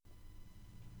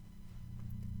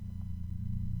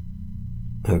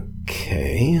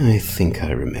Okay, I think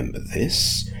I remember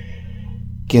this.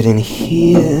 Get in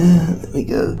here. There we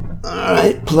go.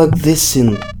 Alright, plug this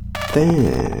in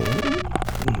there.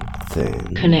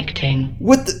 Then... Connecting.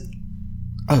 What the...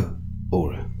 Oh,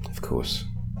 Aura, of course.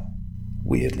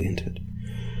 Weirdly entered.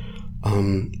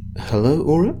 Hello,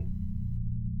 Aura?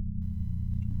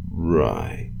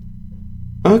 Right.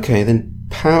 Okay, then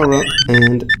power up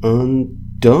and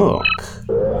undock.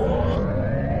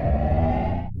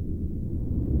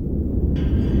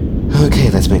 Okay,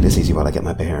 let's make this easy while I get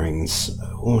my bearings.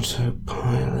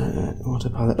 Autopilot.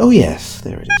 Oh yes,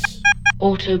 there it is.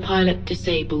 Autopilot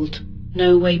disabled.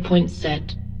 No waypoint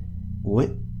set.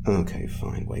 Wait. Okay,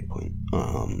 fine. Waypoint.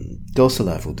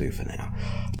 Goselev will do for now.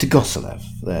 To Goselev.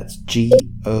 That's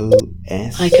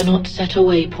G-O-S. I cannot set a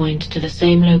waypoint to the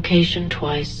same location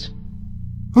twice.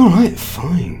 Alright,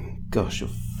 fine. Gosh, you're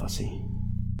fussy.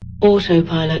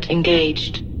 Autopilot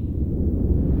engaged.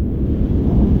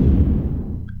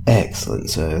 Excellent,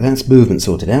 so that's movement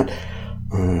sorted out.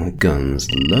 Guns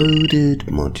loaded,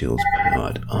 modules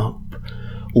powered up,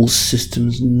 all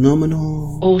systems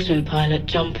nominal. Autopilot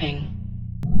jumping.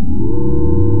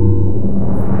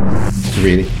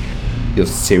 Really? You're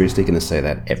seriously going to say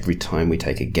that every time we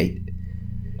take a gate?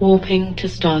 Warping to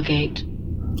Stargate.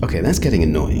 Okay, that's getting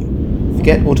annoying.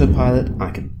 Forget autopilot,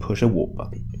 I can push a warp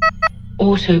button.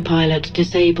 Autopilot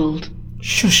disabled.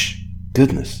 Shush!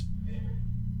 Goodness.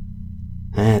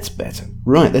 That's better.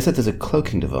 Right, they said there's a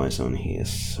cloaking device on here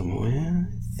somewhere.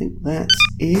 I think that's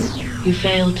it. You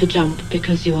failed to jump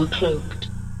because you are cloaked.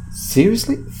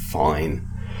 Seriously? Fine.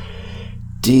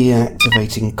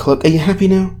 Deactivating cloak. Are you happy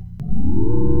now?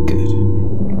 Good.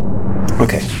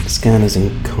 Okay, scanners and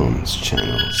comms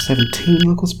channel. 17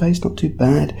 local space, not too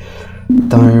bad.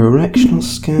 Directional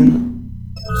scan.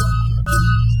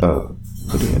 Oh,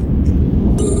 good idea.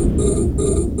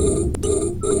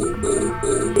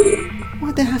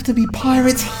 Why'd there have to be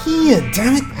pirates here,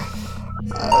 damn it?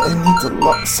 I need to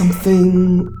lock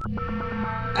something.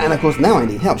 And of course now I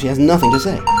need help, she has nothing to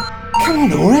say. Come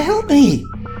on, Aura, help me!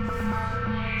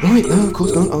 Right, no, of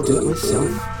course not, I'll do it myself.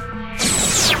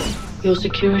 Your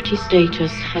security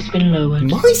status has been lowered.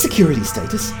 My security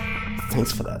status?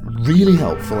 Thanks for that, really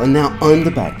helpful, and now I'm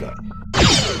the bad guy.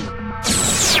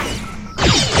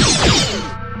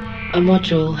 A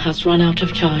module has run out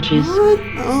of charges. What?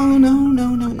 Oh, no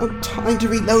time to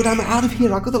reload, I'm out of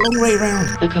here, I'll go the long way around.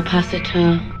 The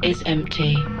capacitor is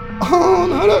empty. Oh,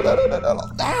 no,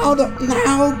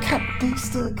 now, cap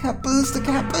booster.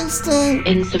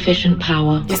 Insufficient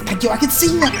power. Yes, thank you, I can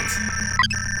see that.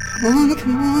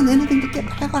 Come on, anything to get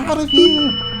the hell out of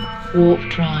here. Warp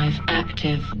drive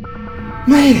active.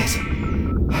 Made it.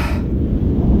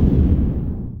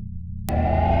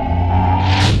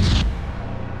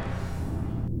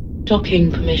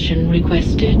 Docking permission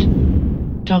requested.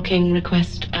 Docking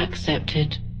request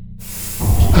accepted.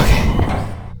 Okay.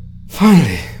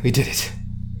 Finally, we did it.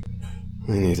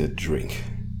 I need a drink.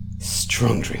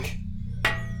 Strong drink.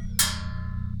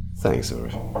 Thanks,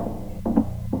 Aura.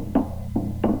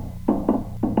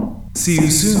 See you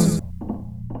soon.